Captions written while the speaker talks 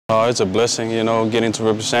It's a blessing, you know, getting to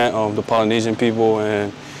represent the Polynesian people,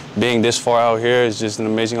 and being this far out here is just an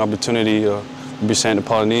amazing opportunity to represent the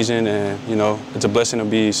Polynesian, and, you know, it's a blessing to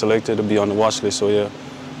be selected to be on the watch list, so yeah.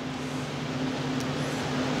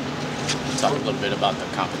 Talk a little bit about the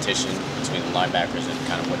competition between the linebackers and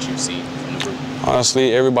kind of what you've seen from the group.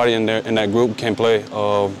 Honestly, everybody in that group can play.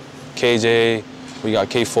 KJ, we got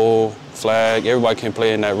K4, Flag, everybody can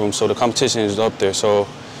play in that room, so the competition is up there. So,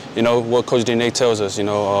 you know, what Coach Dene tells us, you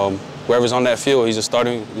know, whoever's on that field, he's a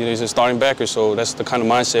starting backer, so that's the kind of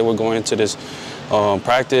mindset we're going into this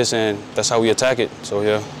practice, and that's how we attack it, so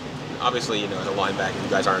yeah. Obviously, you know, as a linebacker, you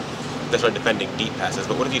guys aren't necessarily defending deep passes,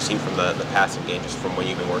 but what have you seen from the passing game, just from when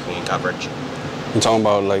you've been working in coverage? You're talking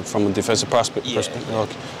about, like, from a defensive perspective? Yeah.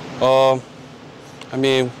 Okay. I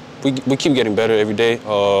mean, we keep getting better every day.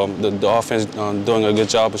 The offense doing a good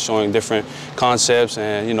job of showing different concepts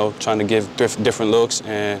and, you know, trying to give different looks.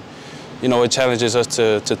 And, you know, it challenges us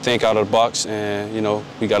to think out of the box. And, you know,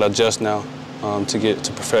 we got to adjust now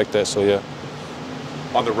to perfect that. So, yeah.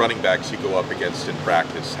 On the running backs you go up against in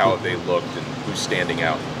practice, how have they looked and who's standing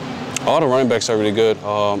out? All the running backs are really good.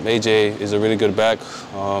 AJ is a really good back.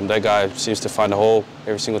 That guy seems to find a hole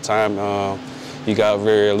every single time. You got a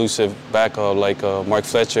very elusive back like Mark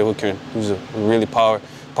Fletcher, who's a really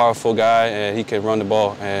powerful guy, and he can run the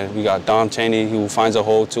ball. And we got Dom Chaney, who finds a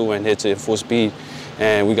hole too and hits it full speed.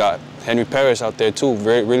 And we got Henry Parrish out there too,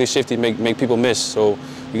 really shifty, make people miss. So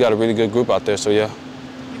we got a really good group out there. So yeah.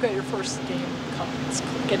 You got your first game. It's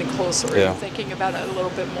getting closer. Yeah. Are you thinking about it a little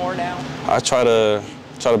bit more now? I try to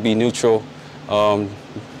be neutral.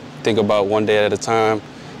 Think about one day at a time.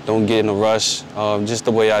 Don't get in a rush. Just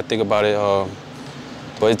the way I think about it.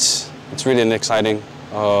 But it's really an exciting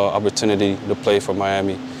opportunity to play for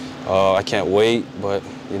Miami. I can't wait, but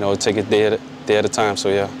you know, take it day at a time. So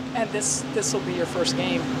yeah. And this will be your first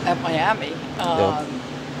game at Miami. Yeah.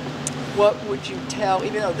 What would you tell,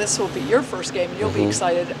 even though this will be your first game, you'll be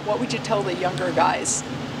excited, what would you tell the younger guys,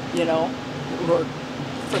 you know, who are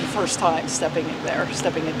for the first time stepping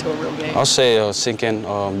into a real game? I'll say sink in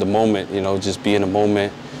the moment, you know, just be in the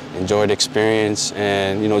moment, enjoy the experience,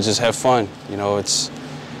 and, you know, just have fun. You know,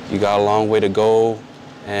 you got a long way to go,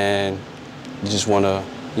 and you just want to,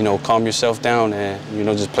 you know, calm yourself down and, you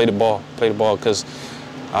know, just play the ball, because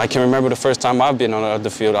I can remember the first time I've been on the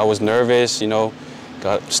field, I was nervous, you know,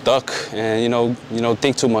 got stuck, and, you know,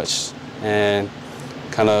 think too much, and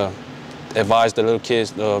kind of advise the little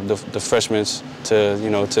kids, the freshmen, to, you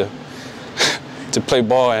know, to play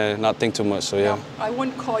ball and not think too much. So yeah. Now, I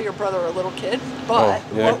wouldn't call your brother a little kid, but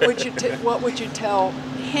yeah. what would you tell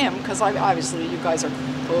him? Because obviously you guys are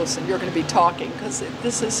close and you're going to be talking, because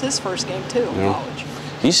this is his first game too in college.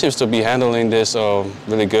 He seems to be handling this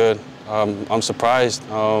really good. I'm surprised.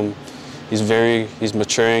 He's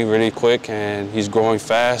maturing really quick, and he's growing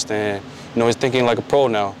fast, and, you know, he's thinking like a pro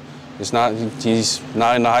now. He's not in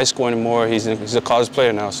the high school anymore. He's a college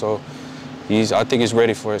player now, so I think he's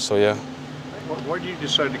ready for it. So yeah. Why did you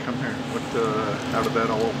decide to come here? How did that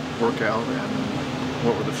all work out, and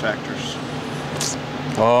what were the factors?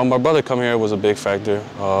 My brother coming here was a big factor.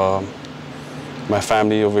 My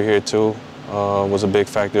family over here too was a big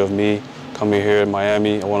factor of me coming here in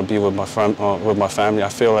Miami. I want to be with my family. I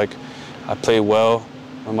feel like I play well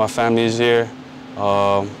when my family is here.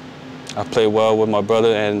 I play well with my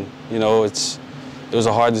brother, and, you know, it was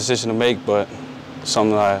a hard decision to make, but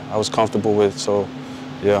something I was comfortable with. So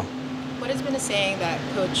yeah. What has been a saying that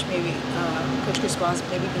Coach Chris Boss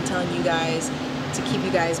maybe been telling you guys to keep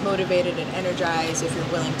you guys motivated and energized if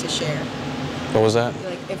you're willing to share? What was that?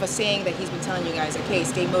 Like, if a saying that he's been telling you guys, okay,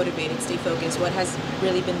 stay motivated, stay focused, what has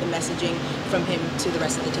really been the messaging from him to the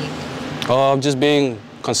rest of the team? Just being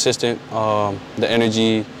consistent. The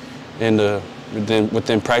energy and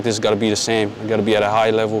within practice got to be the same. We got to be at a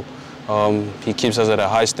high level. He keeps us at a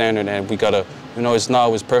high standard, and we gotta, you know, it's not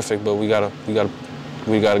always perfect, but we gotta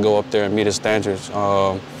go up there and meet his standards.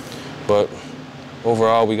 But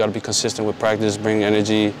overall, we gotta be consistent with practice, bring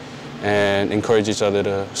energy, and encourage each other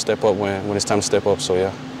to step up when it's time to step up. So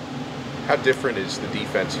yeah. How different is the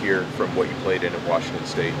defense here from what you played in at Washington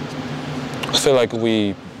State? I feel like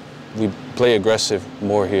we play aggressive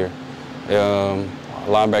more here.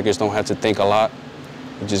 Linebackers don't have to think a lot.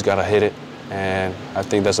 We just gotta hit it, and I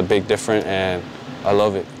think that's a big difference, and I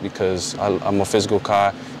love it because I'm a physical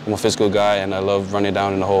guy. And I love running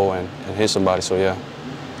down in the hole and hit somebody. So yeah.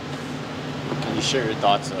 Can you share your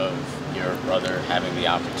thoughts of your brother having the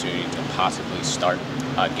opportunity to possibly start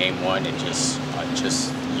game one, and just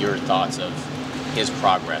your thoughts of his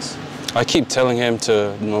progress? I keep telling him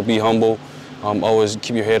to, you know, be humble. Always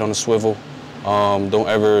keep your head on a swivel. Don't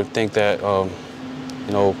ever think that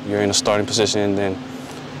you know, you're in a starting position and then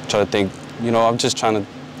try to think, you know, I'm just trying to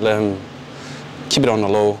let him keep it on the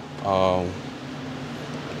low.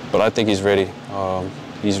 But I think he's ready.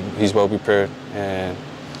 He's well prepared, and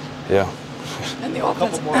yeah. And the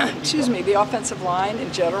offensive, excuse me, the offensive line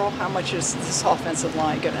in general, how much is this offensive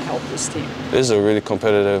line going to help this team? This is a really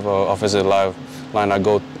competitive offensive line I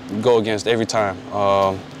go against every time.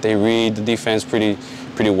 They read the defense pretty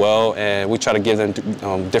well, and we try to give them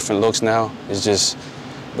different looks now. It's just,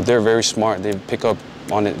 but they're very smart. They pick up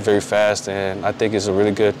on it very fast, and I think it's a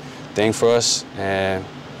really good thing for us. And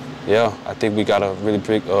yeah, I think we got a really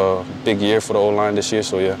big year for the O-line this year.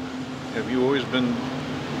 So yeah. Have you always been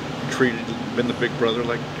the big brother,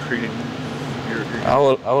 like treating your I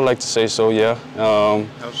would like to say so, yeah.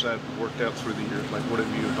 How's that worked out through the years? Like, what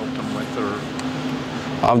have you helped him with,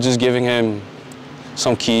 or? I'm just giving him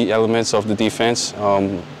some key elements of the defense,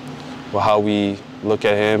 how we look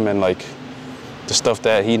at him, and like the stuff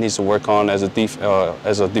that he needs to work on as a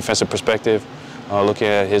defensive perspective, looking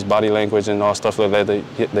at his body language and all stuff like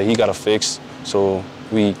that he got to fix, so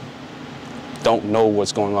we don't know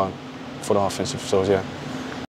what's going on for the offensive. So yeah.